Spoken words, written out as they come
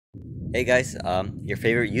Hey guys, your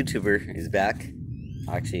favorite YouTuber is back.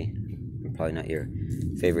 Actually, I'm probably not your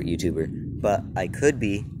favorite YouTuber, but I could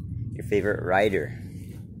be your favorite writer.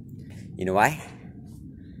 You know why?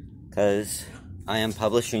 Because I am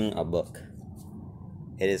publishing a book.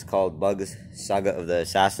 It is called Bugs, Saga of the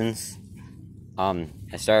Assassins. I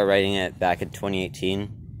started writing it back in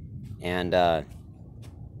 2018, and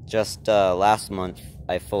just last month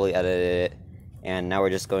I fully edited it, and now we're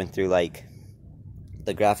just going through like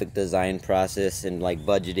the graphic design process and like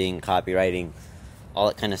budgeting, copywriting, all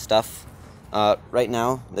that kind of stuff. Right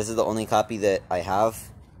now, this is the only copy that I have.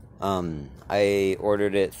 I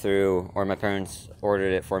ordered it through, or my parents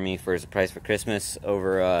ordered it for me for a surprise for Christmas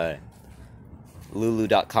over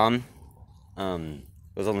lulu.com. It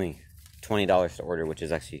was only $20 to order, which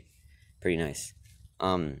is actually pretty nice.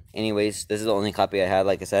 Anyways, this is the only copy I had,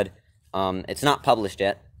 like I said. It's not published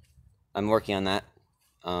yet. I'm working on that.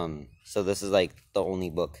 So this is like the only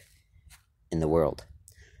book in the world.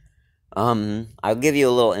 I'll give you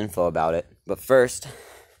a little info about it, but first,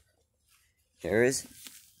 here is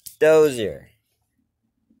Dozier.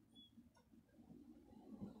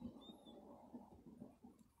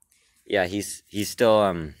 Yeah, he's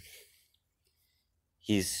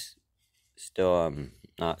still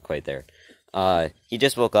not quite there. He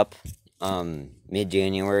just woke up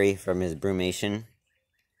mid-January from his brumation.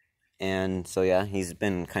 And so yeah, he's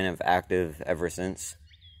been kind of active ever since.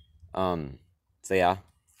 So yeah,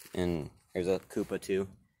 and here's a Koopa too.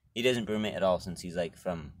 He doesn't brumate at all since he's like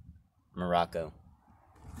from Morocco.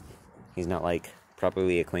 He's not like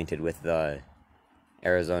properly acquainted with the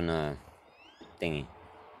Arizona thingy.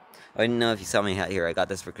 I didn't know if you saw my hat here. I got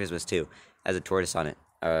this for Christmas too. It has a tortoise on it.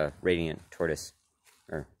 Radiant tortoise.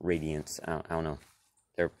 Or radiance. I don't know.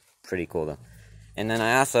 They're pretty cool though. And then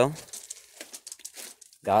I also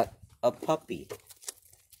got a puppy.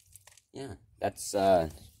 Yeah, that's her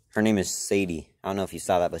name is Sadie. I don't know if you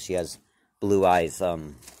saw that, but she has blue eyes.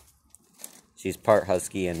 She's part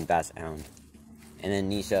husky and basset hound. And then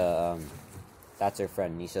Nisha, that's her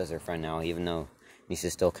friend. Nisha's her friend now, even though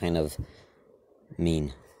Nisha's still kind of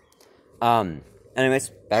mean. Anyways,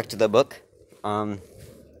 back to the book. Like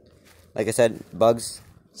I said, Bugs,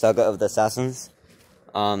 Saga of the Assassins.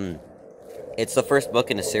 It's the first book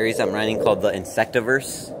in a series I'm writing called the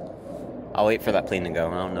Insectiverse. I'll wait for that plane to go.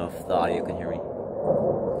 I don't know if the audio can hear me.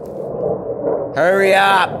 Hurry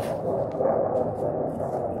up!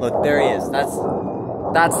 Look, there he is. That's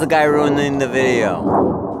the guy ruining the video.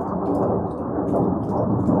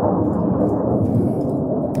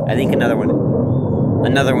 I think another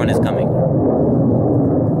one is coming.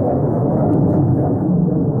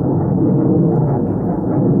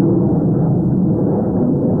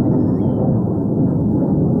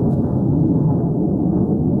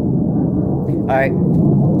 Alright.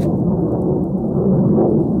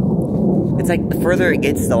 It's like the further it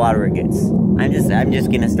gets, the louder it gets. I'm just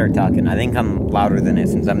gonna start talking. I think I'm louder than it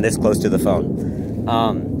since I'm this close to the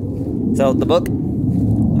phone. So the book,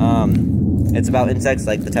 it's about insects,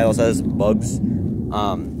 like the title says, bugs.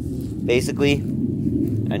 Basically,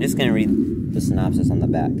 I'm just gonna read the synopsis on the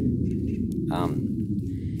back.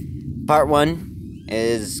 Part 1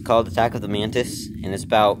 is called Attack of the Mantis, and it's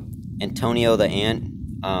about Antonio the ant.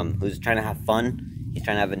 Who's trying to have fun. He's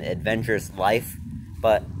trying to have an adventurous life,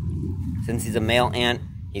 but since he's a male ant,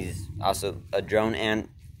 he's also a drone ant.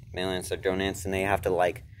 Male ants are drone ants, and they have to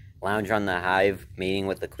like lounge on the hive, mating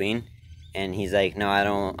with the queen. And he's like, no, I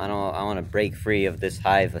want to break free of this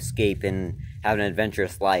hive, escape, and have an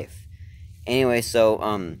adventurous life. Anyway, so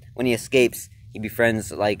when he escapes, he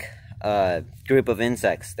befriends like a group of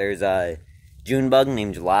insects. There's a June bug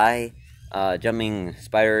named July. Jumping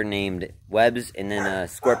spider named Webs, and then a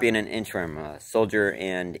scorpion and inchworm, Soldier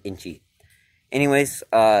and Inchy. Anyways,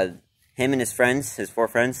 him and his friends, his 4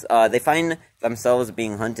 friends, they find themselves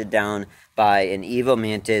being hunted down by an evil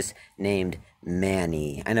mantis named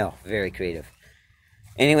Manny. I know, very creative.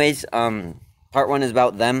 Anyways, part 1 is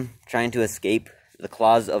about them trying to escape the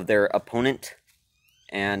claws of their opponent,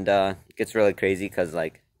 and it gets really crazy because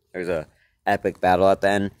like there's a epic battle at the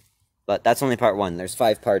end. But that's only part 1. There's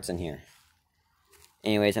 5 parts in here.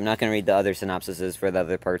 Anyways, I'm not going to read the other synopsises for the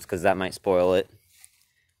other parts because that might spoil it.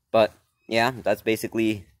 But, yeah, that's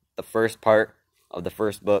basically the first part of the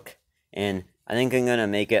first book. And I think I'm going to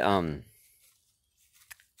make it a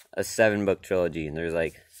 7-book trilogy. And there's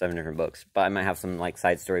like 7 different books. But I might have some like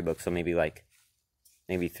side story books. So maybe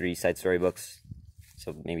 3 side story books.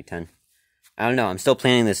 So maybe 10. I don't know. I'm still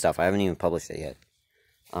planning this stuff. I haven't even published it yet.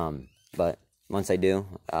 But once I do,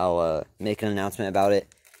 I'll make an announcement about it.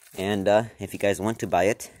 And if you guys want to buy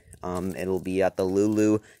it, it'll be at the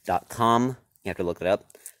lulu.com. You have to look it up.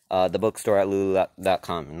 the bookstore at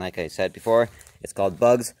lulu.com. And like I said before, it's called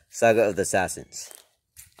Bugs, Saga of the Assassins.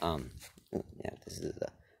 Yeah, this is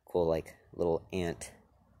a cool, like, little ant.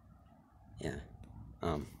 Yeah.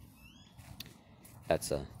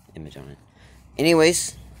 That's a image on it.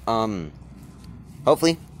 Anyways,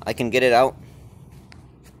 hopefully I can get it out.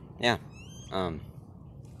 Yeah.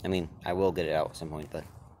 I mean, I will get it out at some point, but,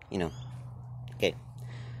 you know. Okay.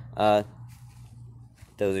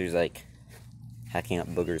 Dozer's, like, hacking up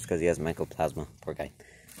boogers because he has mycoplasma. Poor guy.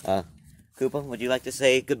 Koopa, would you like to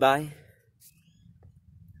say goodbye?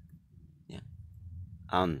 Yeah.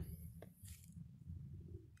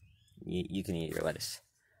 You can eat your lettuce.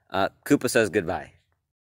 Koopa says goodbye.